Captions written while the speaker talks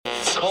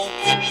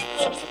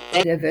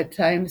There were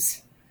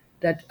times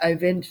that I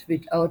went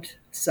without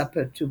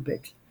supper to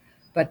bed,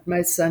 but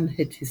my son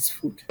had his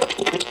food.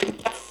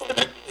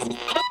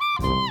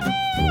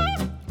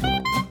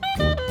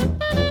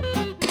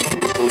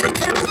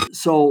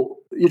 So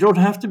you don't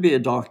have to be a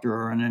doctor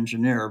or an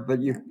engineer, but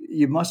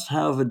you must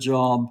have a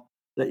job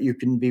that you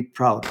can be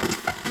proud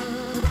of.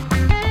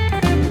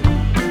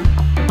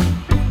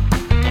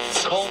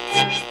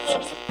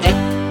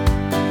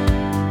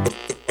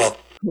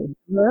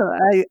 Well,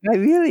 I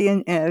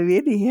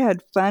really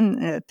had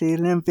fun at the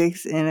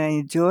Olympics and I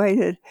enjoyed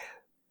it,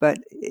 but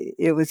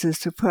it was a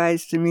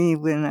surprise to me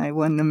when I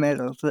won the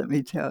medals, let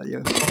me tell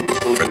you.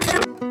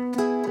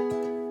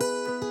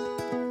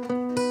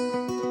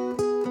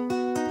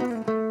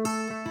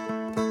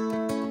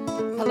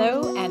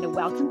 Hello, and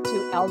welcome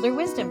to Elder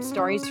Wisdom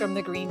Stories from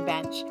the Green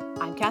Bench.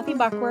 I'm Kathy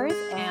Buckworth,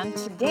 and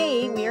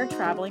today we are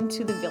traveling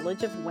to the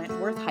village of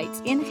Wentworth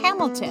Heights in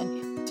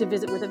Hamilton to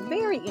visit with a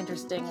very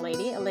interesting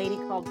lady, a lady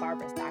called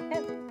Barbara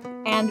Sackett.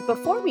 And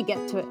before we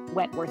get to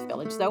Wentworth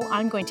Village, though,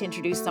 I'm going to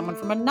introduce someone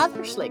from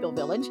another Schlegel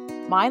village,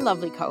 my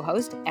lovely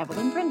co-host,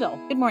 Evelyn Brindle.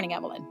 Good morning,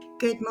 Evelyn.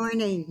 Good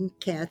morning,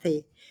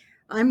 Kathy.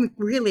 I'm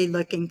really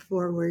looking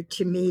forward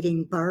to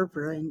meeting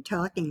Barbara and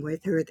talking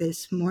with her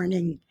this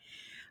morning.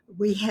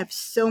 We have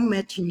so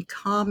much in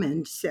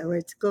common, so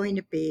it's going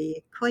to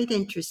be quite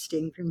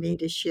interesting for me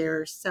to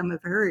share some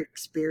of her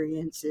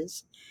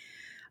experiences,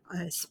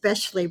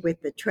 especially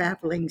with the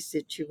traveling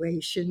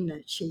situation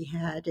that she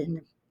had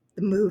and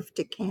the move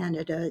to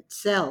Canada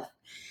itself.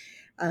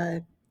 Uh,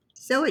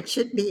 so it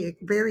should be a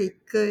very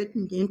good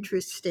and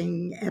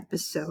interesting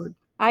episode.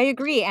 I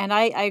agree. And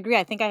I agree.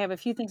 I think I have a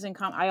few things in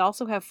common. I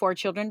also have 4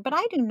 children, but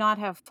I do not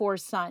have 4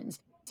 sons.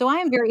 So I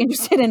am very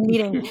interested in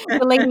meeting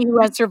the lady who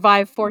has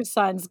survived 4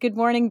 sons. Good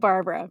morning,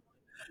 Barbara.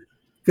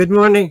 Good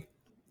morning.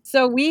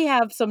 So we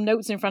have some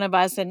notes in front of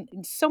us and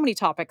so many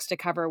topics to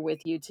cover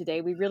with you today.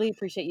 We really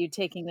appreciate you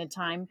taking the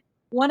time.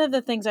 One of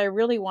the things I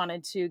really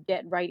wanted to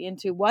get right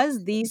into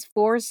was these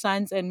 4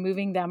 sons and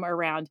moving them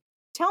around.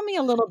 Tell me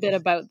a little bit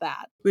about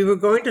that. We were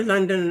going to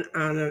London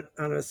on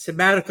a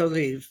sabbatical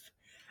leave,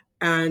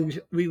 and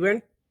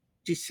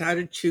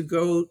decided to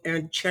go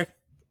and check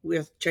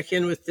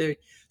in with the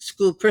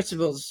school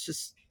principals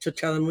just to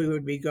tell them we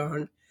would be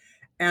gone.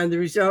 And the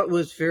result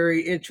was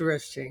very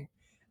interesting.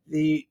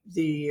 The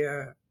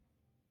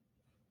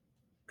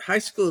high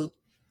school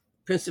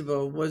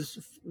principal was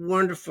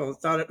wonderful,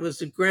 thought it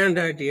was a grand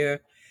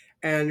idea,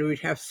 and we'd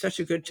have such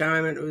a good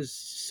time, and it was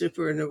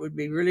super, and it would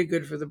be really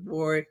good for the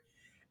boy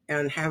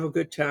and have a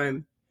good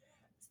time.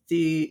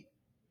 The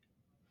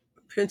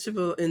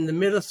principal in the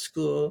middle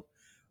school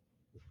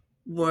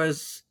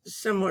was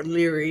somewhat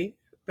leery,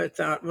 but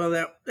thought, well,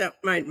 that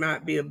might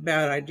not be a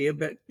bad idea,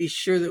 but be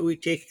sure that we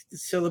take the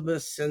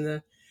syllabus and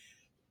the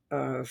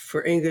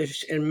for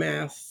English and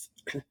math.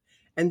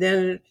 And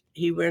then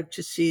he went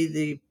to see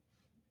the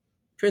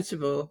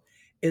principal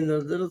in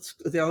the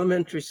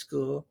elementary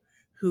school,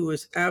 who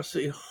was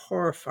absolutely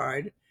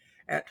horrified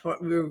at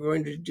what we were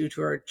going to do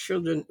to our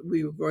children.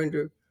 We were going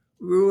to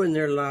ruin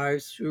their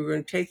lives. We were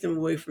going to take them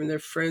away from their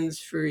friends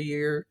for a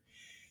year.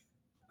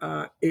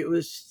 It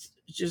was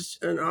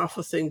just an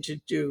awful thing to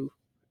do.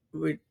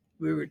 We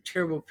were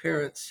terrible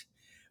parents.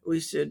 We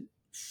said,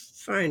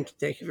 fine,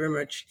 thank you very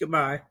much,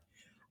 goodbye.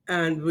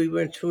 And we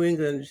went to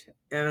England,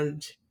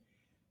 and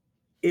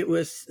it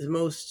was the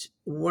most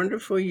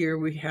wonderful year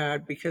we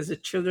had because the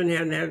children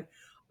hadn't had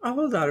a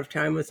whole lot of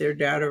time with their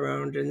dad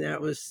around, and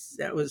that was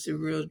a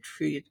real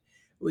treat.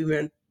 We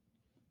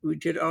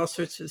did all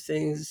sorts of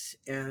things,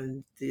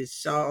 and they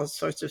saw all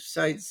sorts of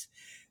sights.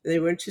 They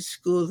went to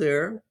school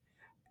there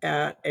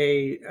at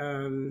a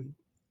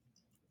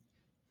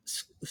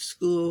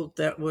school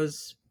that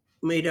was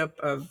made up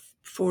of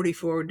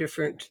 44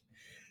 different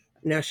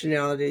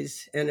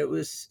nationalities, and it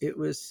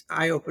was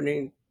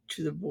eye-opening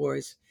to the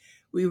boys.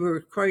 We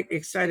were quite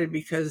excited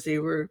because they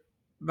were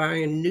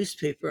buying a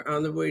newspaper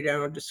on the way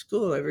down to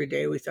school every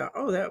day. We thought,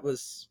 oh, that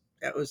was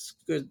a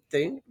good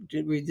thing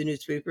to read the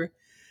newspaper,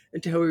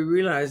 until we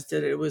realized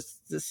that it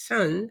was the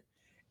sun,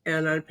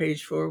 and on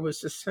page 4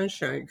 was the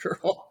Sunshine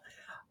Girl.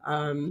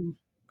 Um,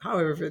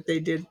 However, they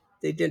did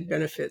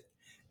benefit.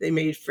 They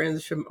made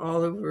friends from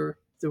all over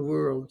the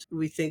world.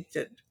 We think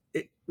that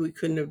we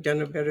couldn't have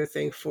done a better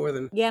thing for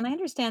them. Yeah, and I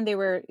understand they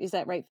were, is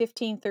that right,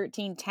 15,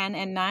 13, 10,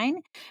 and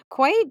 9?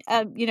 Quite,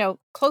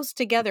 close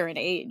together in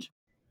age.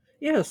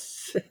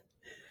 Yes,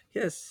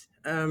 yes.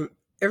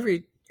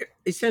 Every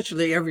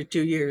Essentially every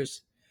 2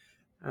 years.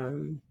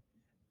 Um,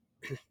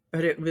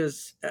 but it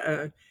was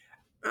I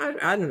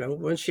don't know.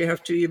 Once you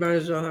have two, you might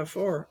as well have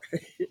four.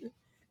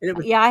 And it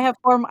was Yeah, I have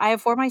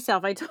 4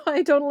 myself. I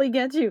totally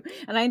get you.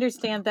 And I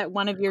understand that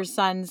one of your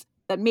sons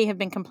that may have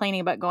been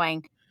complaining about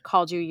going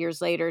called you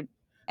years later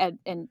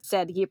and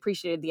said he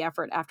appreciated the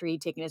effort after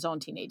he'd taken his own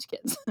teenage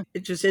kids.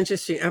 it was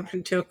interesting. Up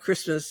until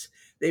Christmas,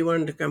 they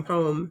wanted to come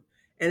home,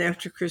 and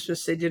after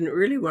Christmas, they didn't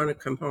really want to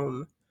come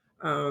home.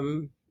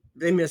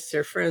 They missed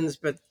their friends,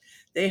 but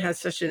they had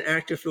such an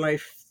active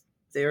life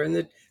there, and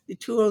the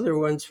two older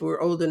ones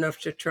were old enough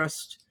to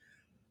trust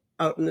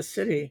out in the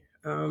city,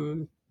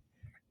 and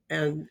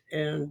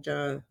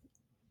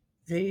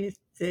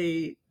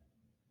they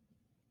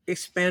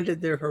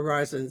expanded their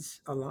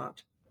horizons a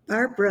lot.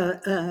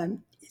 Barbara,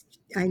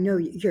 I know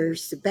your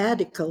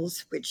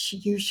sabbaticals, which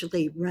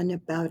usually run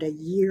about a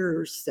year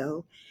or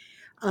so,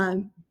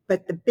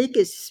 but the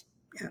biggest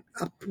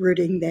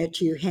uprooting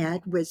that you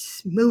had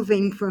was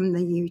moving from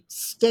the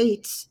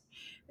States,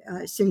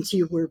 since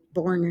you were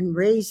born and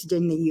raised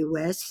in the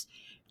US,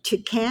 to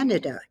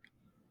Canada.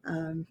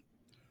 Um,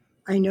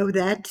 I know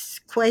that's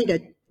quite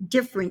a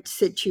different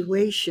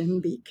situation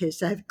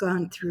because I've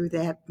gone through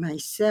that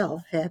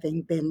myself,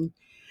 having been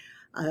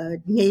a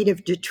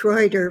native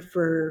Detroiter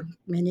for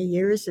many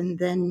years and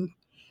then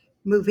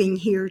moving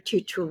here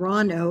to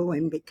Toronto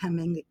and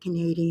becoming a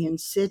Canadian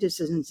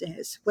citizen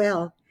as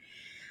well.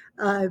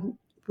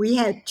 We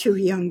had two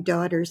young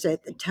daughters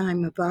at the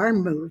time of our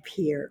move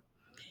here,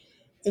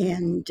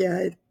 and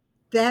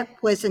that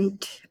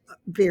wasn't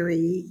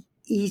very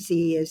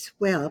easy as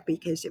well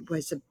because it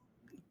was a,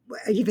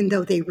 even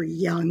though they were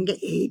young,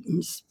 8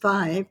 and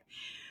 5,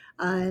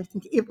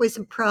 it was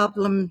a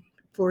problem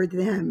for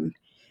them.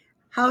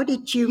 How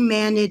did you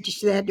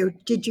manage that, or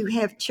did you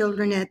have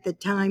children at the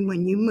time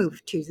when you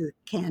moved to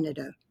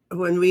Canada?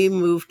 When we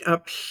moved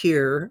up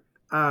here,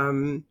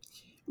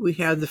 we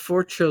had the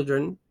 4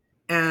 children,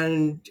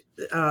 and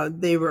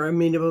they were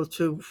amenable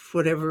to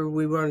whatever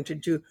we wanted to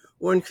do.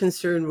 One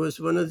concern was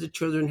one of the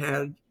children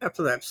had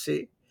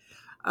epilepsy,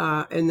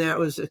 and that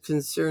was a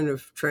concern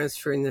of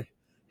transferring the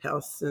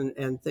health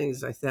and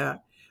things like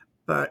that.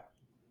 But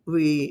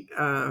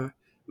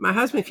my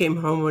husband came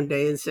home one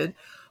day and said,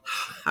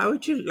 "How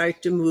would you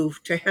like to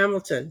move to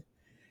Hamilton?"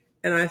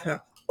 And I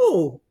thought,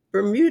 "Oh,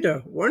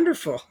 Bermuda,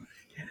 wonderful."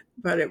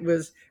 But it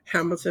was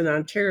Hamilton,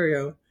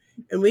 Ontario.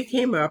 And we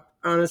came up,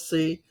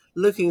 honestly,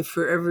 looking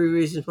for every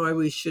reason why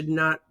we should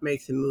not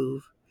make the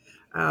move.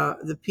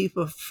 The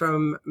people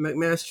from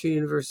McMaster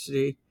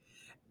University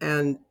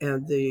and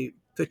the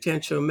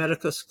potential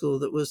medical school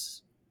that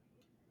was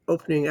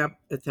opening up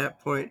at that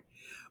point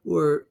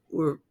were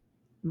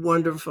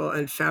wonderful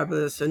and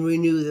fabulous, and we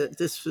knew that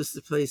this was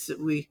the place that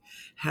we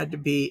had to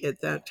be at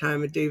that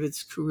time of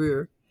David's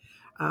career.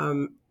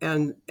 And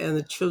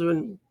the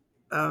children,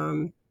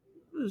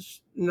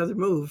 was another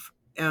move,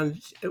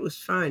 and it was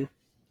fine.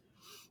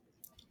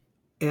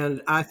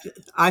 And I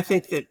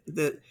think that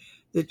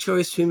the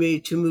choice we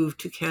made to move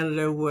to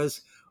Canada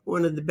was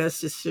one of the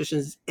best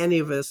decisions any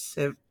of us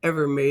have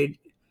ever made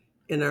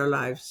in our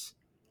lives.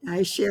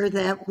 I share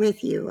that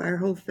with you. Our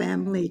whole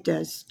family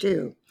does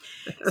too.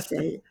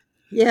 So,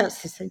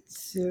 yes,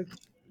 it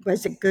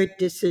was a good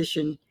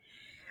decision.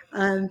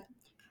 Um,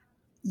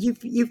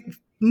 you've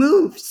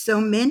moved so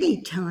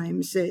many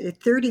times,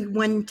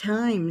 31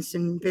 times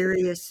in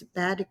various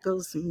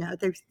sabbaticals and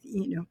other,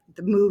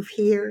 the move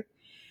here.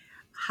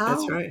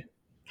 That's How right.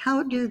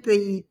 how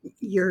do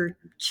your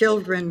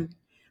children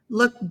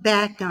look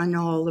back on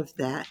all of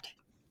that?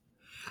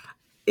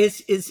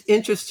 It's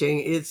interesting.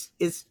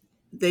 It's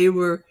they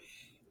were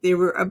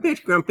a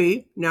bit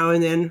grumpy now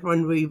and then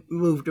when we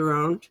moved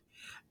around.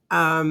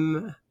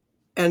 Um,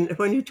 and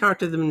when you talk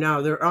to them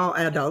now, they're all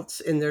adults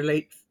in their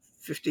late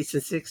 50s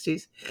and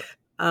 60s.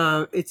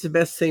 It's the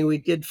best thing we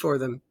did for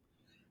them.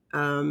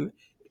 Um,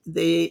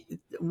 they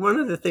One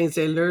of the things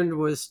they learned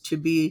was to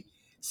be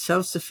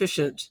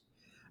self-sufficient,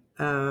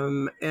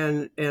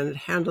 and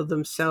handle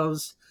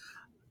themselves,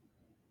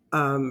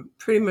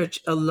 pretty much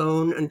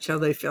alone until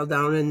they fell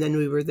down, and then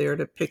we were there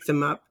to pick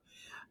them up.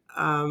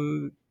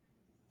 Um,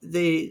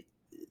 they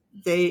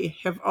they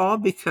have all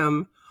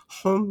become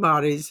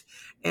homebodies,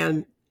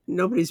 and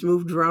nobody's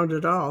moved around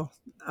at all.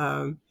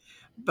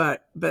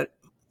 But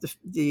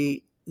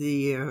the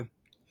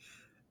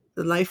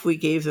life we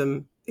gave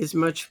them is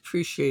much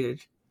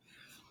appreciated,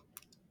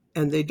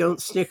 and they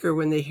don't snicker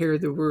when they hear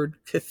the word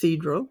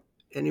cathedral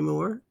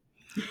anymore.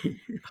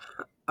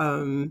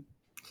 Um,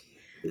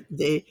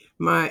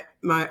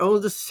 my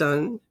oldest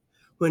son,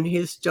 when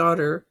his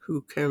daughter,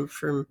 who came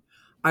from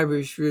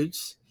Irish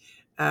roots,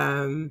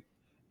 um,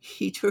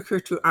 he took her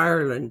to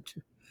Ireland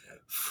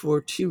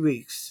for 2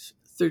 weeks,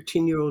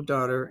 13-year-old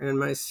daughter and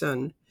my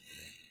son.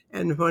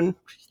 And when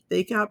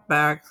they got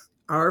back,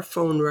 our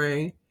phone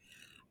rang,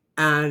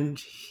 and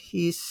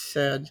he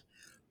said,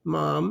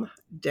 "Mom,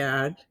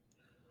 Dad,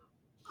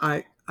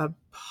 I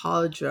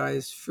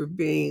apologize for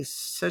being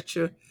such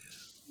a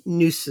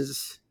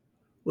nuisance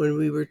when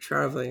we were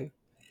traveling."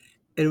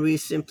 And we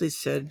simply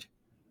said,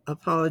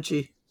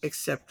 "Apology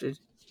accepted,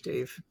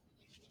 Dave."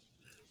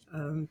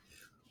 Um,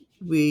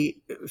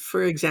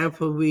 for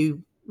example,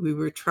 we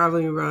were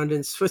traveling around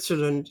in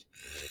Switzerland,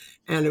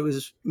 and it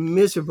was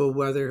miserable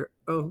weather,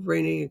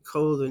 raining and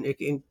cold.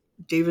 And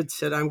David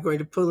said, "I'm going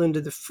to pull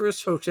into the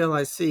first hotel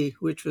I see,"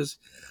 which was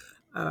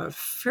a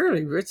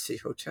fairly ritzy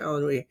hotel.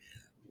 And we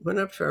went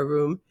up to our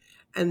room,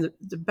 and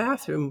the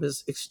bathroom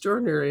was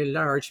extraordinarily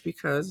large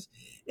because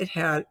it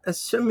had a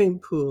swimming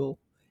pool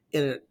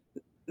in it,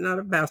 not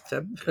a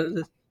bathtub,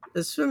 but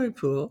a swimming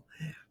pool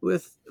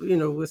with,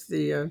 with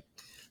the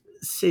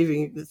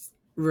saving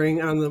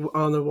ring on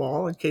the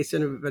wall in case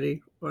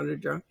anybody wanted to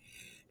drown.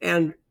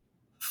 And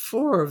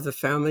 4 of the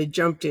family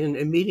jumped in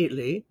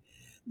immediately.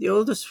 The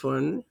oldest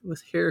one,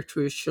 with hair to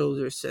his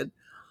shoulders, said,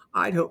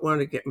 "I don't want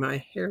to get my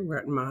hair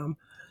wet, Mom.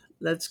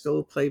 Let's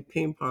go play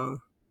ping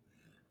pong."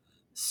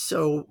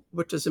 So,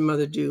 what does a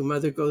mother do?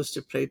 Mother goes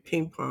to play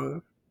ping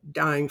pong,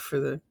 dying for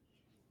the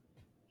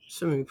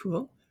swimming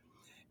pool.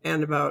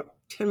 And about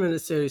 10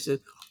 minutes later, he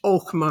said, "Oh,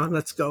 come on,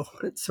 let's go."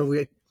 And so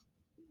we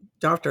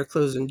doffed our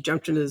clothes and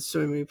jumped into the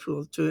swimming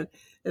pool to it.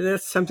 And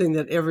that's something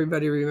that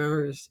everybody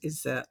remembers,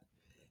 is that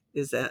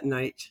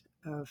night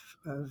of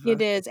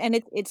It is, and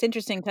it's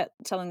interesting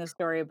telling the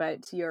story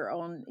about your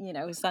own,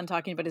 son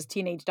talking about his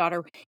teenage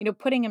daughter,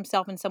 putting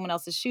himself in someone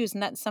else's shoes,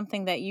 and that's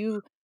something that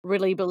you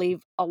really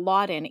believe a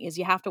lot in, is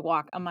you have to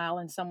walk a mile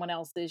in someone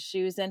else's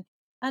shoes. And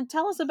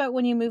tell us about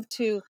when you moved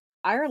to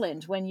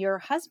Ireland, when your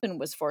husband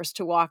was forced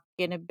to walk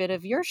in a bit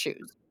of your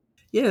shoes.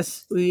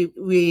 Yes, we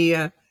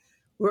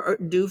were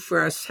due for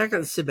our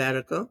second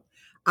sabbatical.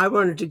 I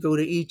wanted to go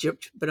to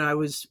Egypt, but I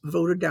was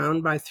voted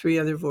down by 3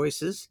 other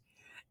voices.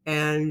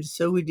 And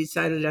so we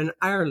decided on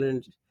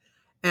Ireland.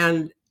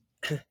 And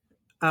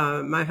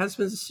my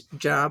husband's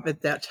job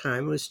at that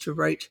time was to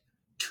write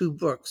 2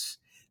 books.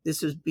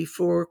 This was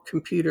before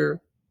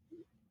computer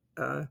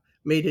uh,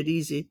 made it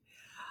easy.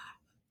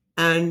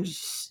 And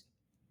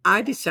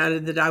I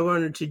decided that I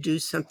wanted to do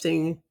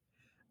something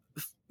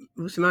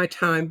with my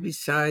time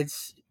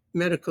besides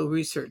medical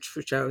research,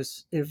 which I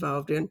was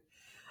involved in.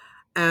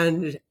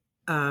 And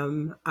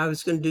I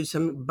was going to do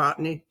some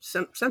botany,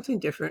 something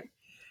different.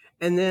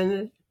 And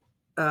then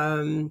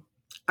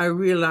I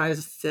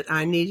realized that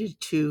I needed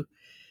to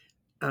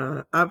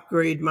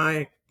upgrade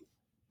my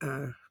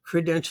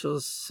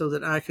credentials so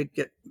that I could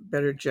get a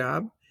better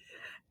job.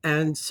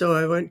 And so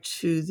I went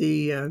to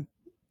the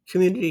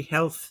community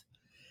health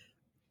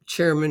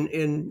chairman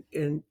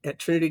in at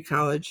Trinity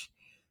College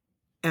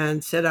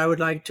and said, "I would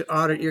like to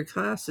audit your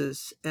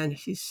classes." And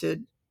he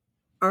said,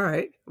 "All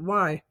right,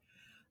 why?"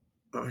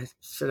 I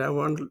said, "I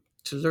wanted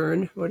to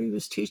learn what he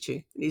was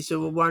teaching." And he said,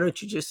 "Well, why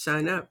don't you just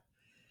sign up?"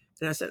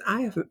 And I said,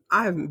 I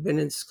haven't been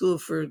in school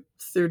for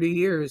 30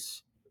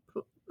 years.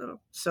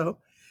 So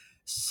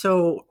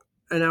so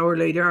an hour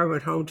later, I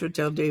went home to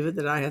tell David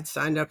that I had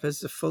signed up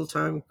as a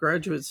full-time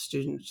graduate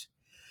student.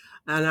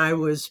 And I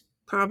was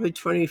probably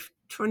 20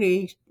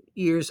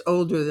 years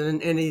older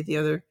than any of the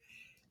other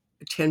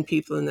 10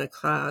 people in that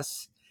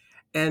class.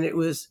 And it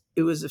was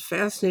a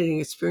fascinating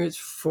experience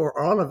for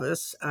all of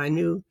us. I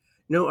knew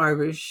no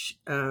Irish.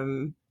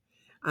 I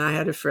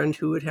had a friend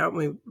who would help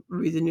me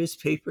read the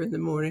newspaper in the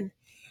morning.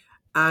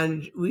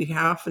 And we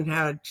often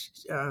had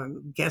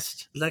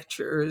guest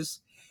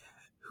lecturers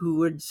who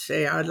would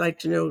say, "I'd like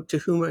to know to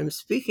whom I'm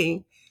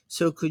speaking.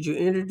 So could you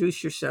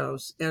introduce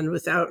yourselves?" And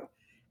without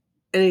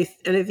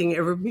anything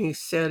ever being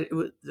said,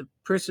 the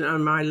person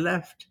on my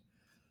left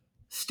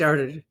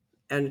started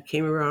and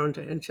came around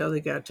until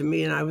they got to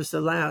me, and I was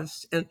the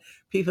last. And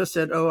people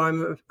said, "Oh,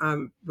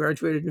 I'm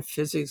graduated in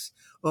physics.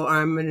 Oh,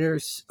 I'm a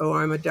nurse. Oh,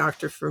 I'm a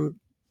doctor from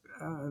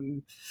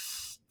um,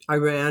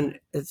 Iran,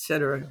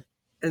 etc."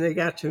 And they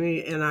got to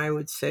me, and I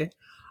would say,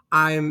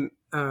 "I'm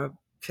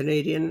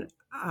Canadian.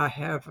 I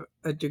have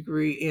a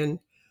degree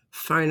in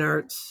fine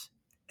arts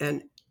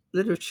and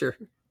literature."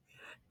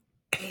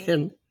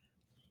 And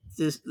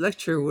this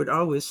lecturer would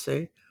always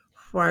say,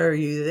 "Why are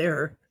you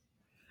there?"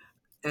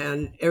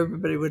 And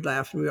everybody would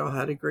laugh, and we all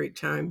had a great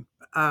time.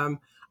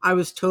 I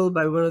was told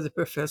by one of the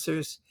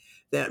professors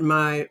that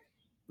my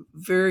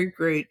very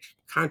great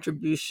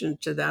contribution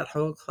to that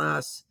whole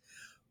class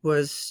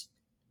was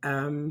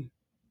um,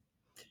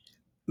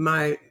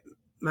 my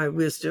my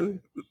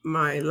wisdom,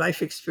 my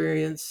life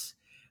experience,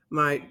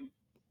 my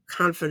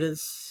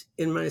confidence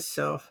in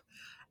myself.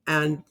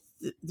 And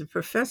the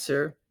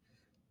professor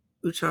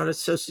who taught us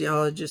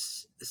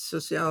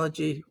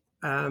sociology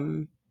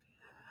um,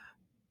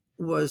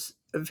 was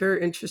a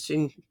very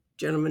interesting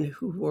gentleman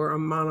who wore a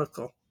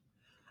monocle,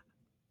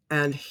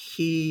 and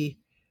he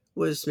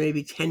was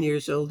maybe 10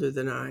 years older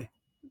than I.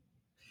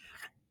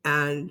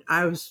 And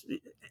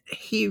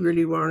he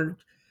really wanted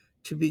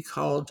to be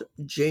called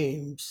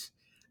James.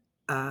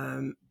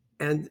 Um,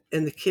 and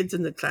the kids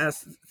in the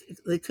class,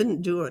 they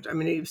couldn't do it. I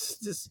mean, he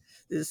was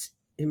this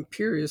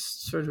imperious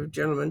sort of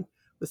gentleman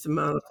with the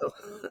monocle,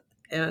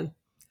 and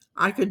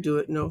I could do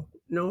it, no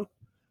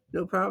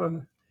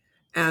problem.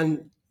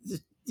 And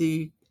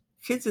the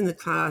kids in the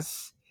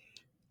class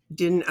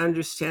didn't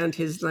understand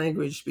his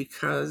language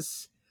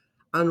because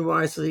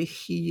unwisely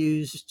he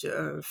used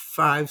a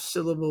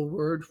 5-syllable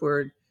word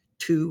where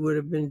 2 would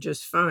have been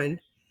just fine.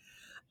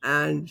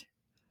 And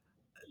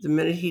the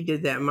minute he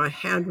did that, my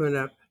hand went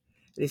up,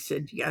 and he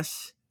said,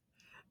 "Yes."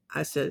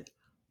 I said,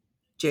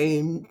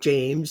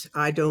 James,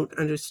 I don't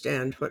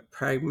understand what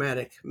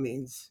pragmatic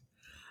means."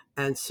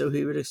 And so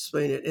he would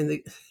explain it. And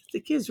the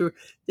kids were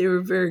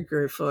very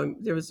grateful.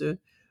 There was a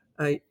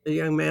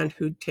young man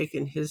who'd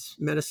taken his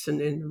medicine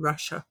in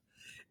Russia,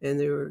 and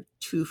there were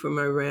 2 from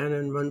Iran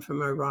and 1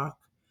 from Iraq.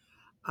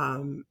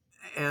 Um,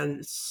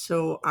 and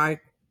so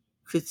I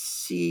could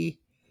see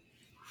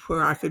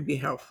where I could be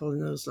helpful in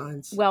those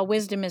lines. Well,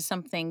 wisdom is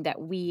something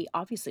that we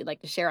obviously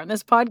like to share on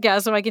this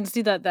podcast, so I can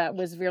see that that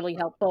was really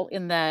helpful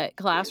in the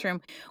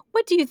classroom.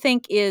 What do you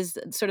think is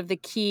sort of the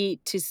key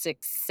to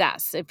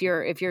success if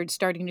you're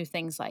starting new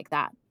things like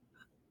that?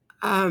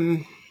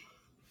 Um,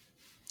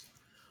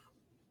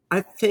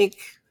 I think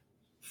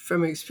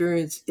from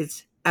experience,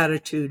 it's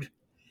attitude.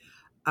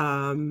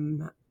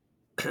 Um,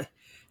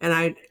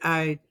 and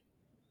I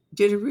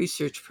did a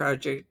research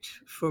project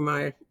for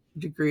my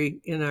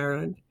degree in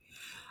Ireland,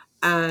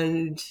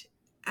 and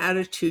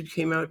attitude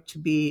came out to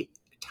be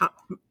top,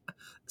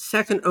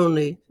 second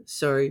only,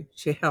 sorry,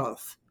 to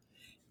health.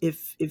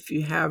 If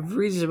you have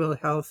reasonable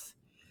health,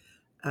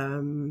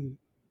 um,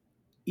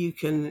 you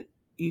can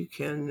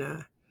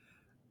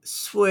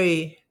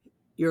sway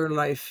your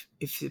life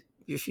if you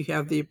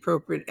have the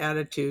appropriate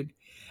attitude.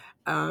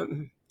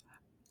 Um,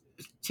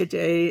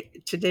 today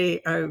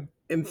I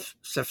am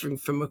suffering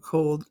from a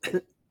cold,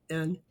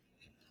 and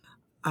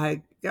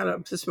I got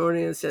up this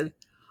morning and said,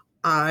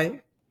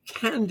 I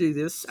can do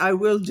this. I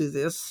will do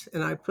this.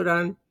 And I put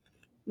on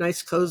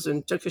nice clothes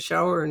and took a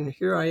shower, and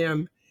here I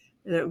am.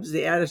 And it was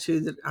the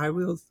attitude that I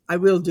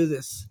will do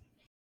this.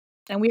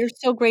 And we are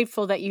so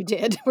grateful that you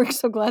did. We're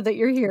so glad that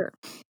you're here.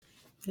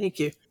 Thank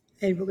you.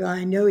 And well,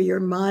 I know your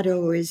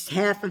motto is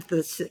half of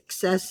the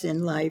success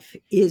in life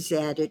is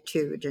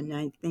attitude, and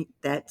I think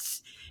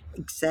that's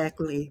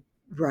exactly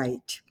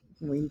right.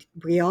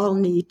 We all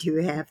need to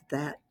have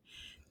that.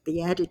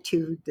 The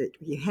attitude that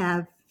you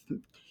have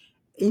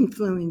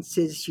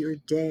influences your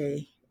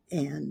day,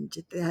 and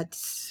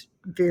that's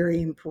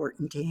very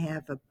important to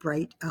have a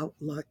bright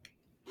outlook.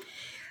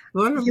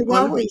 One of, You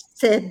one of, always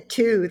said,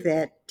 too,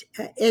 that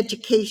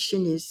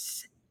education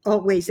is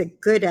always a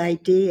good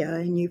idea,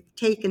 and you've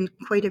taken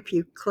quite a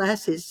few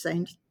classes,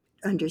 I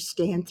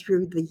understand,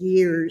 through the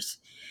years,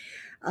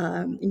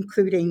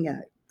 including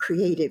a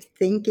creative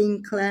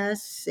thinking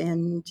class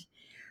and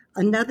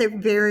another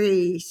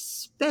very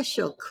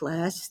special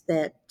class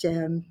that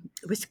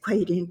was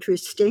quite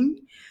interesting,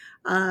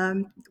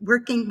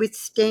 working with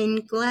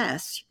stained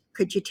glass.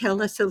 Could you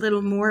tell us a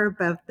little more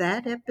about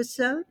that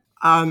episode?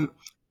 um,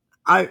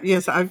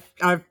 yes,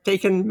 I've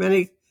taken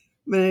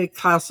many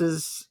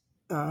classes,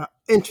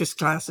 interest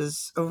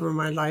classes over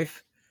my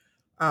life,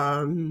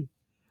 um,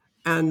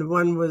 and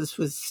one was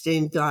with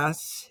stained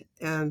glass,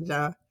 and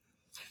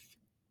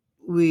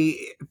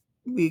we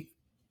we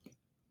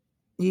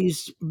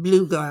used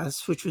blue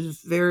glass, which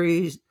was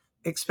very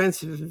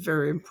expensive and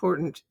very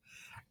important,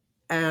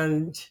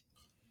 and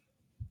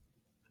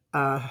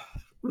uh,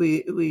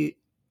 we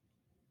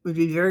would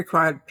be very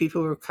quiet.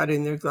 People were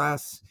cutting their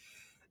glass,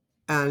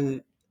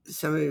 and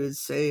somebody would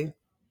say,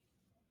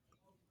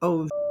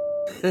 "Oh,"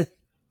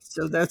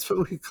 so that's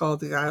what we called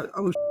the guy,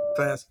 "Oh,"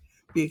 glass,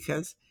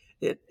 because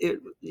it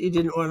you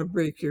didn't want to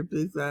break your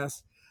blue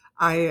glass.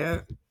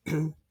 I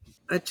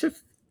I took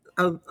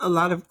a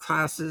lot of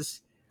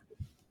classes,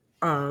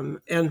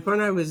 and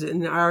when I was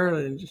in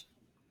Ireland,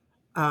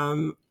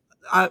 um,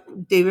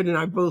 David and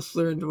I both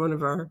learned one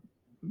of our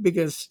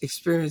biggest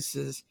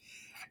experiences,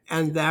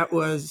 and that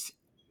was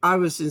I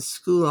was in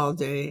school all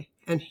day,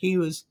 and he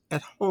was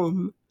at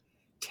home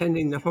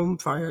tending the home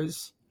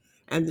fires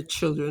and the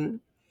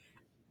children,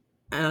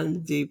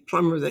 and the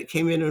plumber that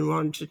came in and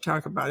wanted to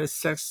talk about his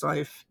sex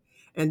life.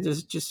 And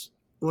there's just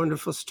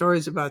wonderful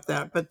stories about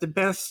that. But the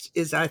best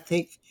is, I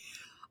think,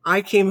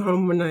 I came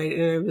home one night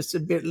and it was a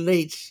bit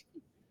late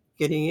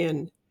getting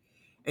in,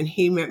 and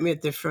he met me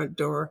at the front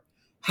door,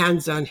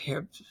 hands on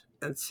hips,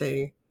 and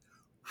saying,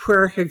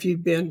 "Where have you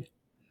been?"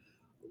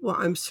 "Well,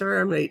 I'm sorry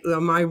I'm late.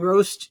 Well, my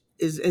roast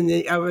is in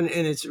the oven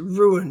and it's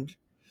ruined.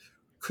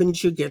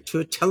 Couldn't you get to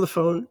a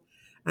telephone?"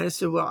 And I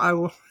said,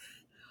 "Well,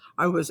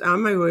 I was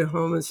on my way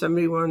home and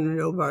somebody wanted to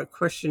know about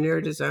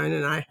questionnaire design,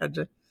 and I had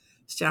to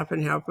stop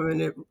and help them,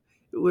 and it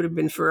would have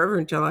been forever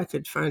until I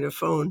could find a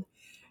phone."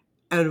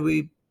 And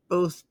we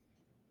both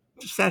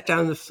sat down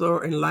on the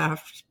floor and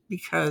laughed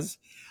because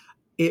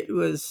it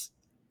was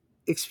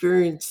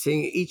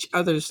experiencing each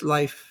other's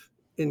life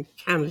in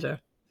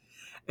Canada.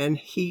 And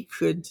he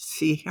could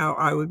see how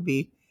I would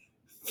be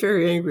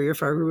very angry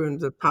if I ruined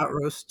the pot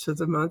roast to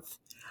the month.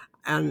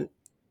 And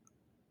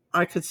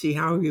I could see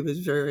how he was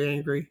very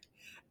angry.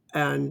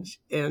 And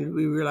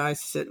we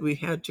realized that we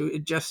had to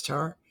adjust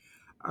our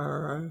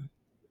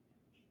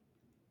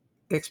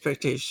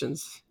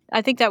expectations.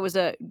 I think that was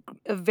a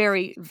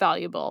very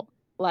valuable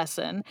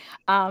lesson.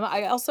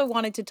 I also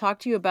wanted to talk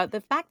to you about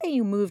the fact that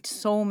you moved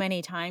so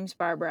many times,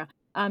 Barbara.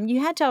 You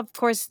had to, of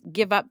course,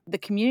 give up the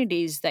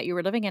communities that you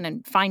were living in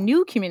and find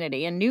new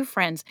community and new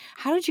friends.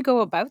 How did you go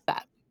about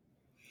that?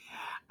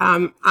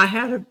 I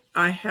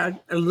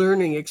had a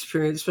learning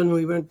experience when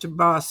we went to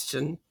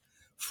Boston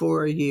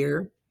for a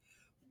year.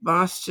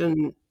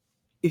 Boston,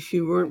 if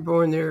you weren't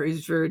born there, is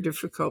a very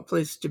difficult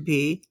place to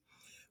be.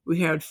 We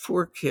had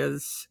 4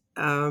 kids.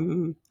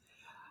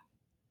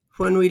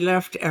 When we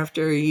left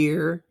after a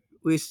year,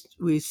 we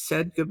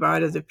said goodbye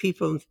to the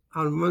people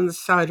on one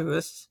side of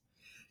us,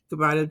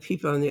 goodbye to the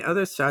people on the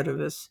other side of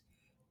us,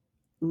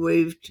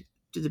 waved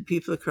to the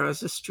people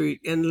across the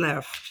street, and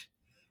left.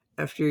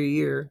 after a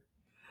year.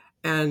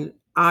 And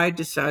I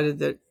decided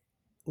that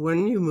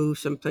when you move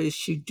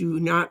someplace, you do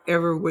not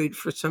ever wait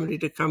for somebody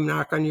to come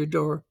knock on your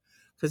door,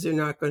 because they're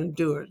not going to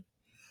do it.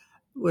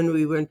 When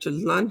we went to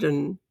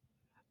London,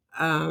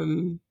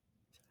 um,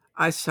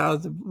 I saw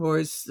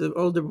the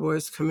older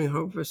boys coming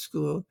home from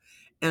school,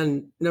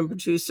 and number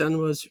two son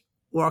was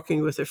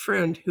walking with a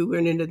friend who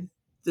went into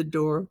the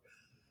door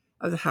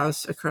of the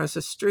house across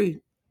the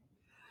street.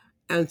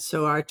 And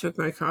so I took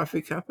my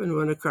coffee cup and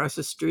went across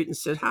the street and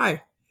said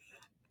hi,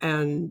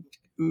 and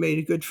made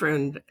a good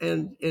friend.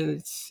 And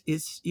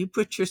it's you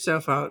put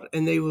yourself out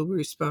and they will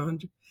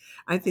respond.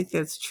 I think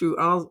that's true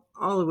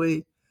all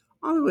the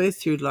way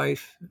through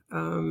life.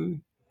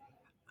 And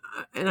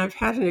I've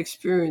had an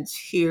experience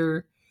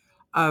here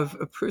of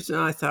a person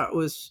I thought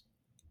was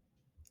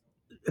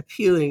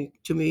appealing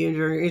to me and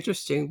very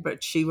interesting,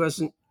 but she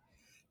wasn't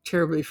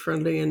terribly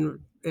friendly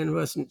and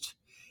wasn't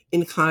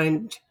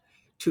inclined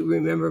to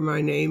remember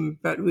my name.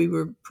 But we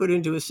were put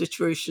into a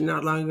situation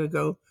not long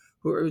ago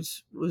where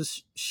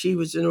was she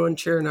was in one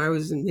chair and I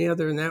was in the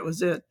other, and that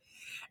was it.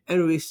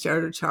 And we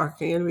started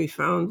talking, and we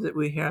found that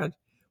we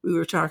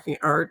were talking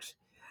art,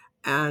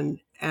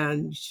 and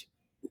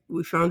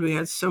we found we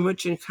had so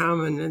much in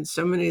common and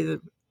so many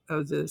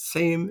of the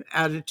same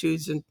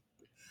attitudes and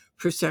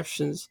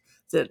perceptions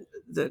that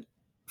that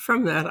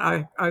from that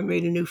I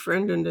made a new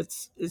friend, and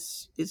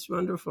it's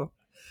wonderful.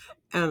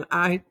 And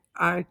I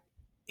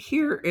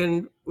here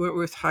in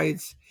Wentworth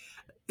Heights,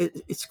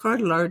 it's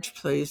quite a large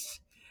place,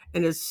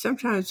 and it's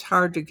sometimes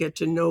hard to get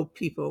to know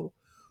people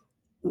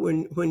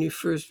when you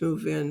first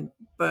move in.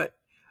 But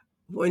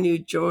when you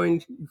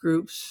join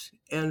groups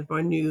and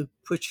when you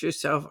put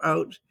yourself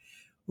out,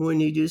 when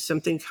you do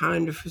something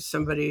kind for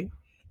somebody,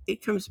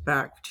 it comes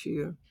back to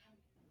you.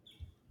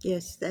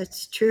 Yes,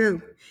 that's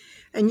true.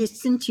 And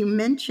since you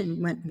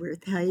mentioned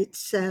Wentworth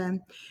Heights, I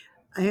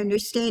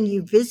understand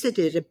you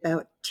visited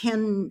about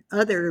 10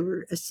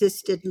 other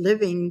assisted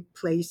living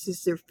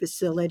places or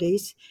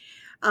facilities.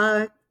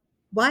 Uh,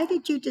 why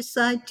did you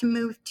decide to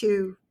move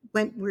to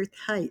Wentworth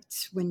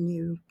Heights when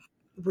you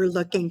were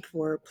looking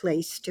for a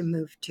place to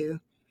move to?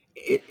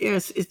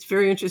 Yes, it's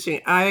very interesting.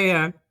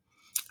 I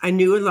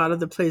knew a lot of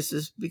the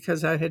places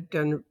because I had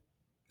done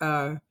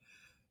uh,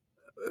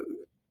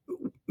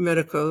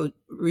 medical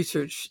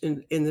research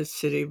in the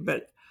city,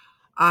 but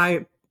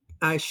I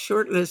I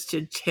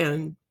shortlisted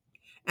 10,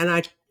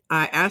 and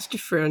I asked a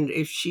friend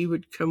if she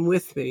would come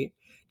with me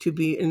to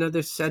be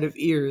another set of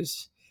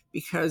ears,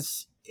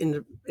 because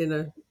in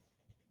a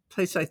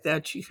place like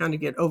that you kind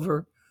of get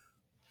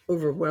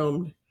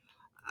overwhelmed.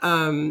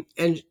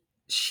 And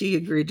she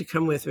agreed to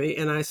come with me,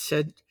 and I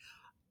said,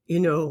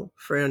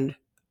 friend,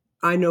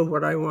 I know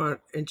what I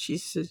want. And she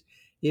said,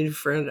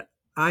 friend,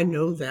 I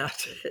know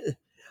that.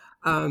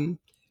 um,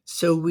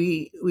 so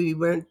we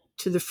went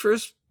to the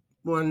first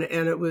one,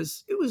 and it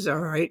was all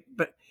right,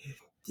 but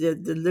the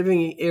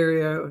living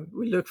area,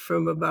 we looked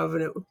from above,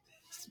 and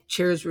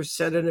chairs were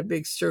set in a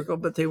big circle,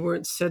 but they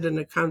weren't set in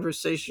a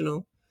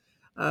conversational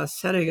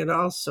setting at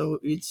all. So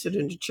you'd sit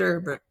in a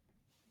chair, but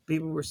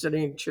people were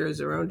sitting in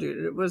chairs around you,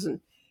 and it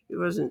wasn't it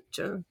wasn't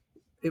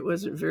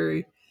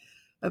very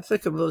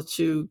applicable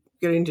to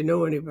getting to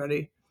know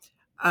anybody.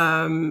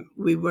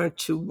 We went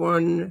to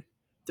one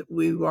that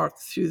we walked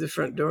through the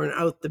front door and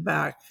out the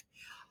back,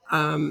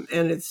 and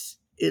it's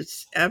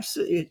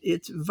absolutely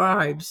it's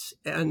vibes,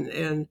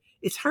 and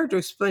it's hard to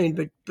explain,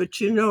 but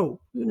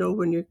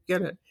when you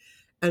get it.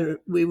 And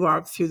we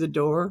walked through the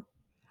door,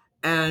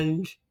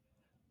 and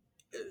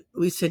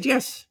we said,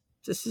 yes,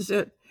 this is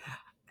it.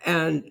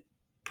 And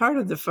part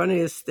of the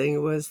funniest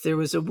thing was there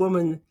was a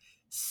woman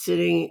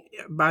sitting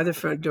by the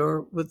front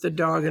door with the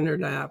dog in her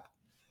lap.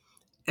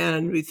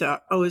 And we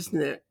thought, oh,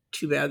 isn't it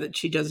too bad that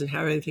she doesn't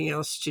have anything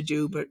else to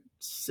do but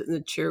sit in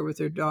the chair with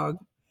her dog?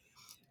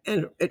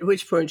 And at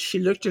which point she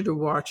looked at her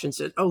watch and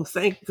said, oh,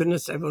 thank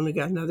goodness I've only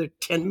got another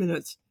 10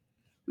 minutes.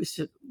 We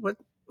said,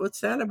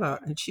 what's that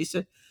about? And she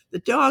said, the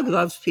dog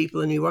loves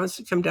people and he wants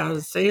to come down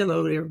and say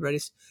hello to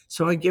everybody.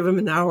 So I give him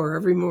an hour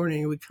every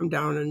morning. We come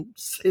down and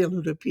say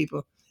hello to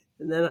people.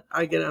 And then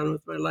I get on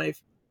with my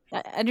life. I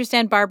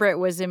understand, Barbara, it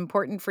was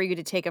important for you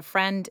to take a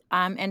friend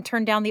and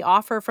turn down the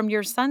offer from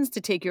your sons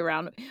to take you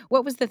around.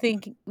 What was the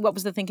thinking? What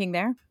was the thinking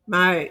there?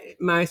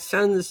 My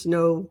sons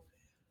know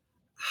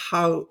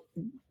how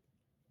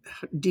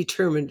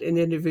determined an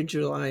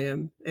individual I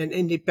am and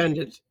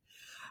independent.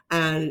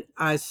 And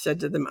I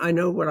said to them, I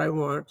know what I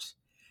want,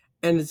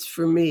 and it's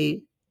for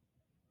me.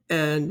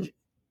 And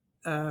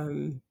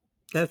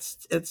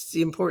that's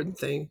the important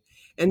thing.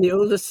 And the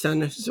oldest son,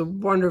 who's a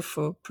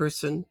wonderful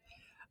person,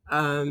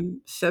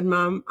 said,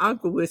 Mom, I'll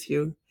go with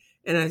you.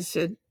 And I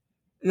said,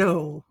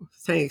 no,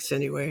 thanks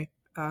anyway.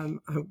 I'm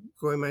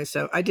going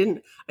myself. I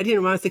didn't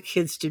want the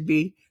kids to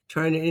be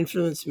trying to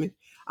influence me.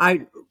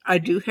 I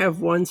do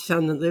have one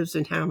son that lives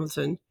in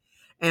Hamilton,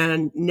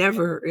 and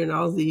never in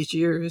all these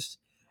years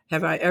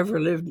have I ever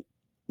lived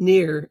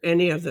near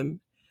any of them.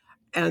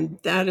 And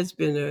that was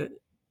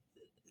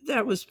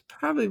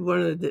probably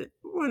one of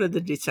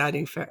the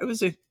deciding factors. It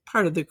was a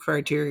part of the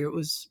criteria.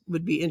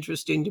 Would be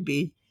interesting to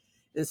be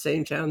in the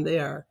same town they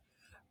are.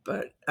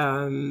 But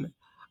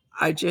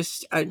I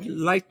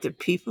liked the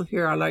people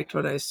here. I liked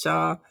what I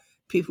saw.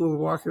 People were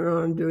walking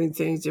around doing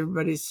things.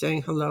 Everybody's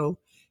saying hello.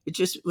 It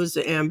just was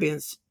the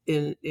ambience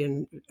in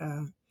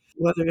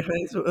Wuthering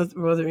Heights.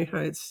 Wuthering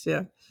Heights,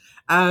 yeah.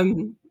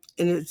 And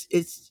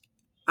it's.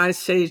 I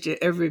say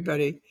to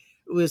everybody,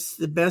 it was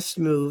the best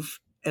move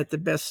at the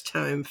best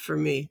time for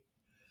me.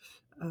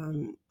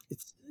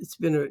 It's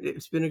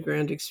been a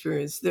grand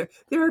experience. There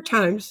are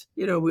times,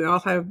 we all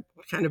have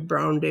kind of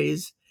brown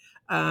days,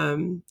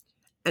 um,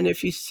 and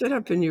if you sit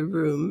up in your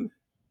room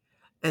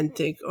and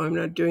think, "Oh, I'm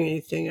not doing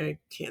anything. I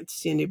can't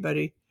see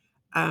anybody,"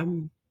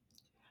 um,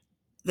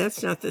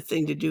 that's not the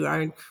thing to do.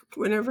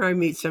 Whenever I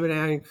meet somebody,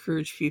 I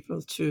encourage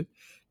people to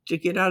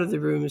get out of the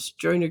rooms,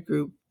 join a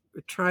group,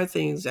 or try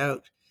things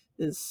out,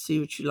 and see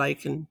what you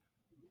like and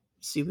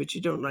see what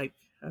you don't like.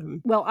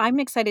 Well, I'm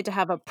excited to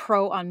have a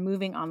pro on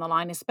moving on the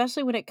line,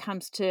 especially when it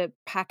comes to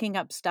packing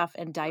up stuff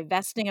and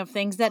divesting of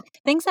things that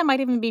might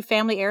even be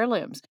family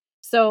heirlooms.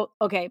 So,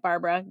 okay,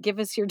 Barbara, give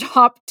us your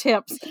top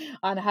tips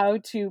on how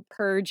to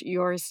purge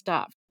your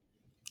stuff.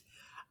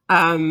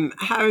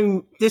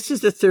 Having This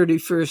is the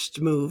 31st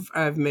move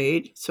I've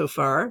made so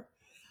far.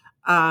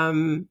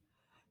 Um,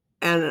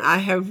 and I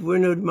have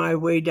winnowed my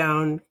way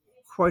down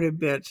quite a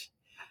bit.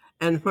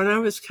 And when I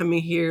was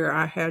coming here,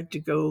 I had to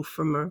go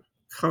from a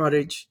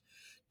cottage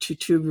to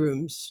 2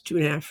 rooms,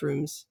 2.5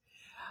 rooms.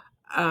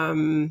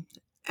 Um,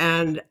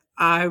 and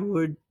I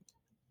would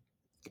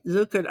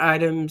look at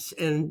items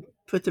and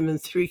put them in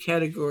 3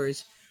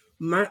 categories.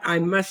 I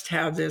must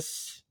have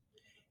this.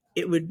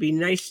 It would be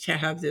nice to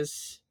have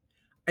this.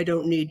 I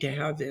don't need to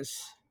have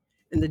this.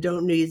 And the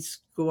don't needs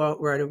go out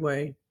right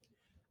away.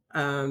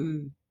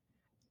 Um,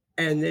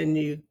 and then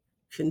you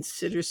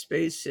consider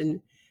space,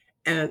 and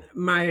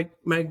my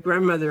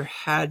grandmother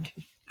had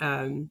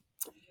um,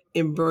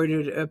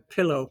 embroidered a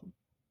pillow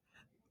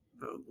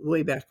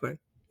way back when,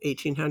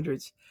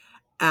 1800s,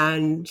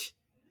 and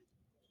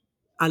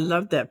I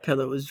loved that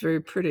pillow. It was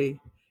very pretty,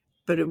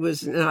 but it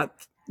was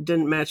not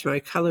didn't match my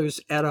colors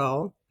at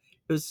all.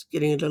 It was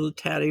getting a little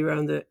tatty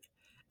around it,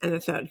 and I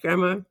thought,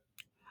 Grandma,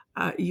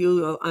 you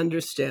will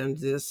understand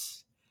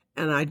this.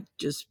 And I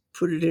just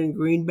put it in a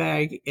green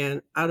bag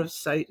and out of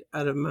sight,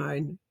 out of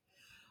mind.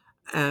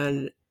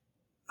 And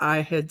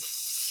I had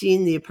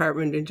seen the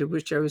apartment into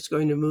which I was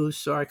going to move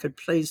so I could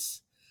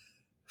place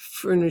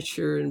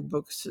furniture and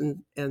books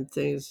and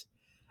things.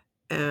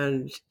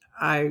 And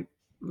I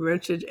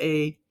rented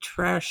a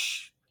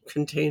trash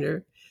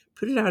container,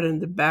 put it out in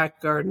the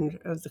back garden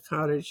of the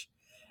cottage,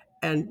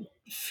 and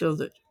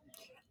filled it.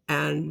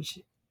 And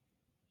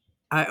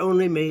I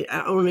only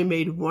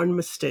made one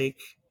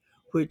mistake,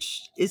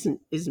 which isn't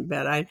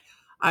bad.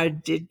 I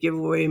did give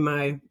away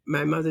my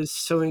mother's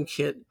sewing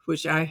kit,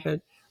 which I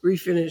had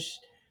refinished,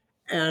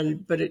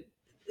 but it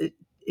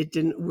it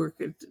didn't work.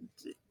 It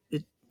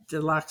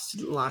The locks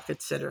didn't lock,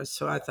 etc.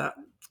 So I thought,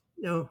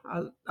 no,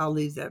 I'll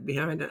leave that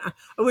behind. And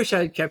I wish I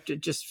had kept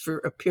it just for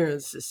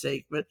appearance's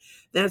sake, but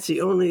that's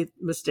the only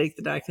mistake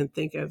that I can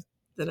think of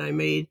that I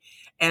made.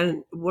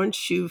 And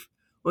once you've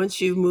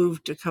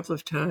moved a couple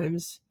of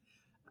times,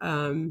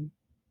 um,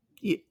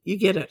 you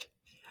get it.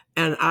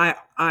 And I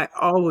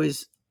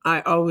always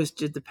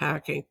did the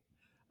packing.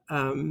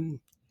 Um,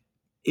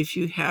 if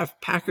you have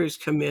packers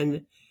come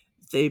in,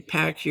 they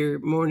pack your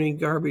morning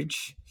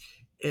garbage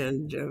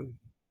and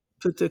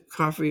put the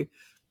coffee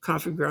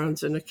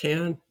grounds in a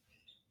can.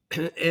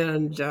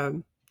 And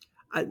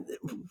I,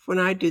 when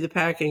I do the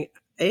packing,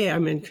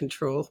 I'm in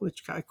control,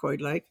 which I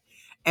quite like,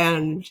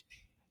 and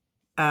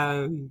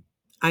um,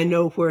 I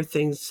know where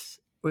things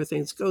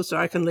go, so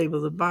I can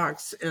label the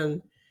box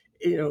and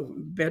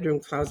bedroom,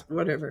 closet,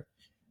 whatever,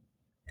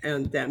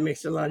 and that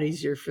makes it a lot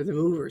easier for the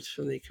movers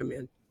when they come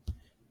in.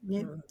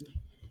 Yeah. Uh,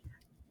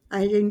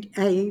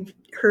 I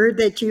heard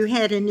that you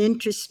had an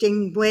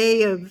interesting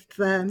way of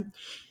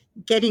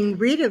getting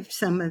rid of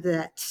some of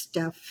that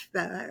stuff,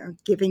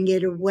 giving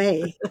it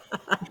away.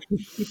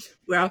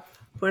 well,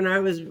 when I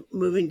was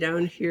moving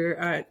down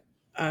here,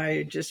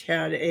 I just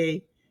had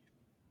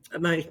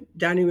my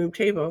dining room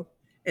table,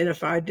 and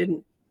if I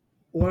didn't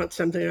want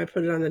something, I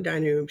put it on the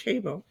dining room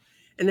table,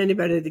 and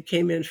anybody that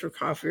came in for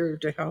coffee or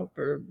to help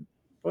or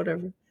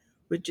whatever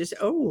would just,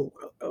 oh,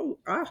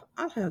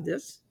 I'll have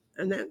this,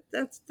 and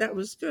that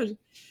was good.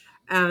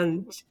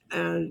 And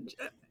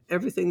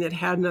everything that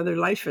had another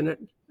life in it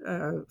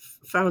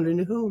found a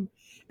new home.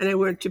 And I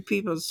went to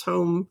people's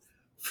home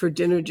for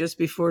dinner just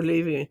before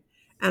leaving,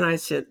 and I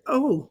said,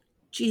 "Oh,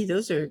 gee,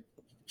 those are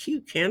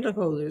cute candle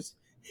holders."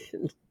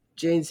 And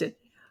Jane said,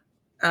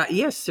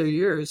 "Yes, they're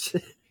yours."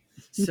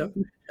 So,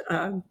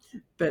 um,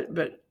 but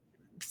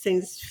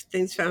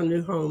things found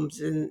new homes,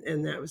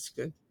 and that was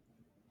good.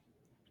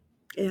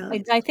 Yeah.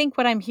 I think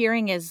what I'm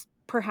hearing is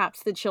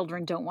perhaps the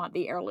children don't want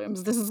the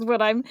heirlooms. This is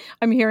what I'm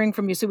hearing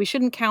from you. So we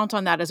shouldn't count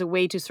on that as a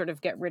way to sort of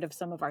get rid of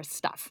some of our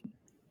stuff.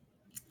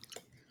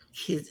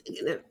 Kids,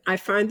 I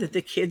find that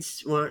the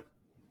kids want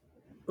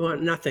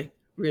nothing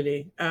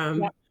really.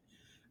 Yep.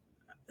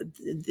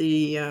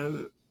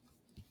 The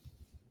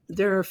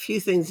There are a few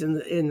things in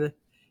the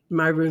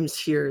my rooms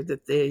here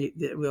that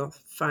that will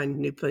find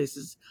new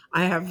places.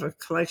 I have a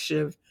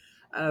collection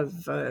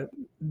of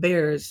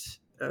bears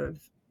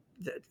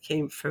that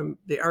came from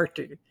the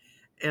Arctic,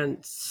 and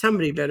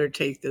somebody better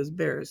take those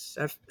bears.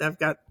 I've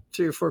got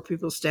 3 or 4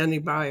 people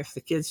standing by if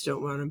the kids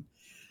don't want them.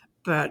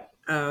 But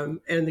and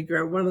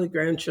one of the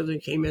grandchildren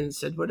came in and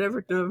said,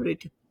 "Whatever nobody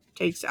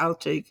takes, I'll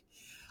take."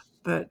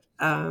 But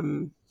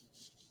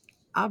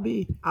I'll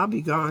be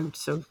gone,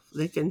 so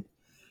they can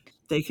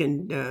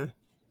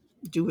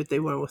do what they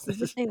want with Do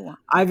what it. they want.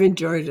 I've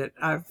enjoyed it.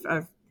 I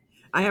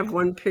have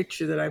one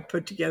picture that I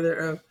put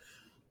together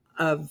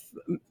of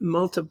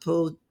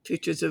multiple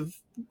pictures of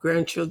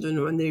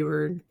grandchildren when they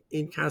were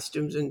in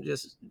costumes and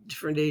just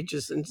different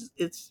ages, and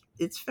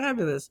it's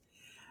fabulous,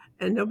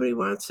 and nobody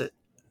wants it.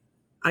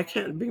 I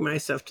can't bring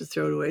myself to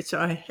throw it away, so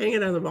I hang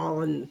it on the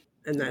wall, and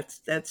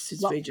that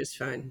suits Well, me just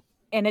fine.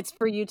 and it's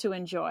for you to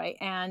enjoy.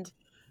 And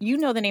you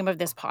know, the name of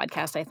this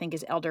podcast, I think,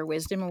 is Elder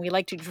Wisdom, and we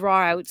like to draw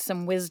out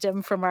some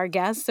wisdom from our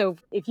guests. So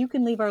if you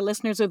can leave our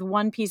listeners with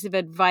one piece of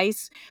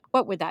advice,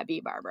 what would that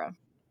be, Barbara?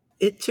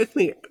 It took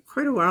me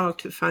quite a while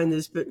to find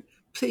this, but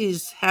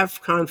please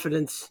have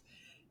confidence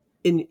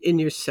in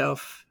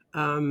yourself.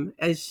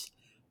 As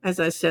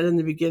I said in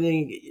the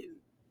beginning,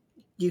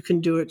 you can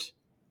do it.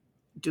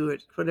 Do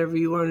it. Whatever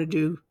you want to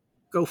do,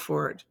 go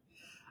for it.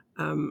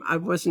 I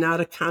was not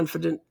a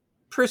confident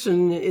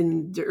person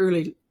in the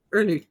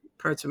early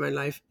parts of my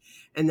life,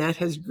 and that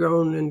has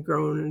grown and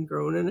grown and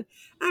grown. And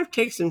I've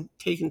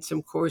taken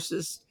some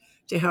courses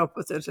to help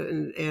with it,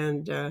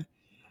 and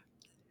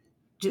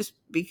just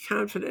be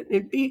confident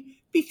and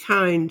be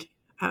kind.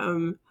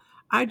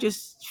 I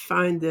just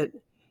find that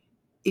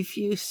if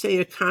you say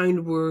a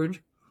kind word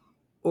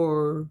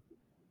or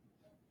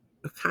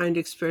a kind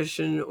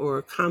expression or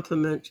a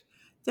compliment,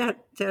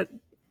 that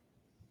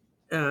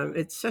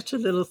it's such a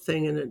little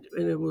thing, and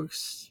it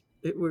works.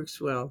 It works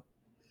well.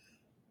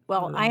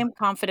 Well, I Um, am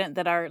confident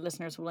that our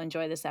listeners will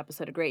enjoy this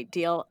episode a great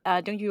deal.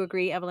 Don't you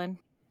agree, Evelyn?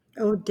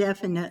 Oh,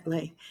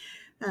 definitely.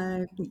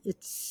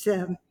 It's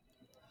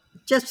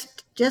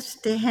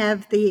just to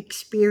have the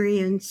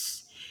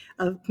experience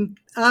of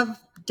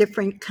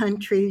different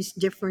countries,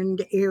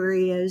 different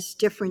areas,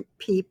 different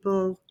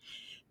people,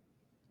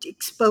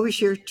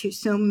 exposure to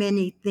so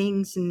many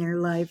things in their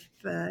life.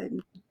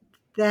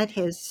 That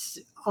has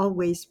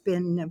always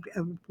been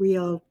a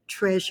real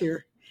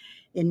treasure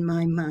in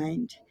my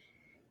mind.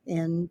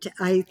 And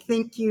I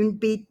think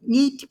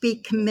need to be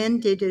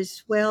commended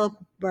as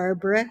well,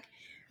 Barbara,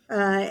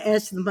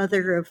 as the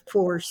mother of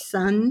 4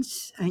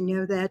 sons. I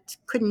know that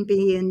couldn't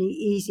be an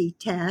easy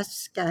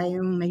task. I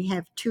only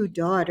have 2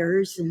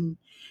 daughters, and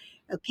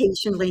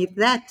occasionally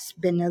that's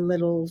been a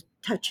little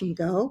touch and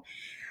go.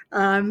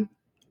 Um,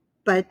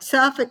 but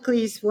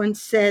Sophocles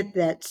once said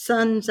that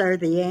sons are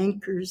the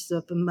anchors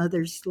of a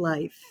mother's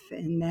life,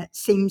 and that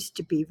seems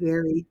to be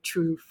very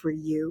true for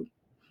you.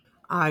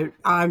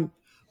 I'm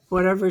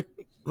whatever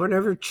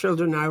whatever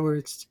children I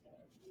was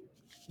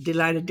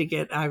delighted to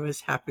get, I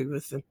was happy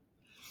with them.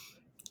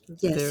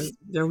 Yes,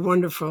 They're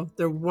wonderful.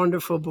 They're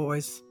wonderful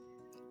boys.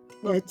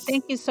 Well, it's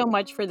thank you so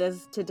much for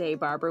this today,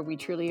 Barbara. We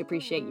truly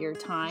appreciate your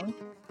time.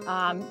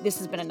 This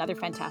has been another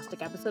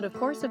fantastic episode, of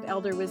course, of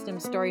Elder Wisdom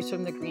Stories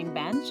from the Green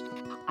Bench.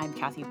 I'm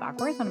Kathy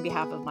Buckworth on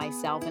behalf of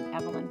myself and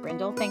Evelyn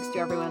Brindle. Thanks to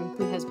everyone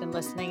who has been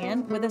listening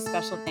in, with a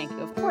special thank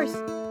you, of course,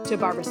 to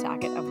Barbara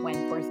Sackett of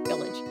Wentworth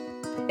Village.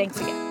 Thanks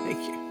again.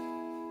 Thank you.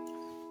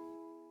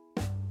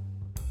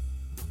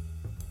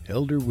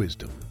 Elder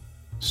Wisdom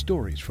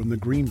Stories from the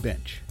Green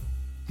Bench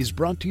is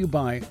brought to you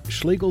by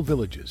Schlegel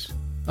Villages,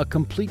 a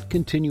complete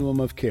continuum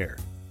of care,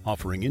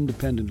 offering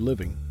independent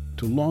living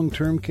to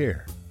long-term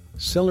care,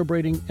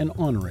 celebrating and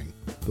honoring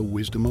the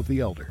wisdom of the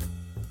elder.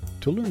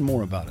 To learn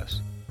more about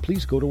us,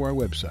 please go to our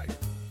website,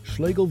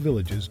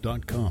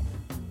 schlegelvillages.com.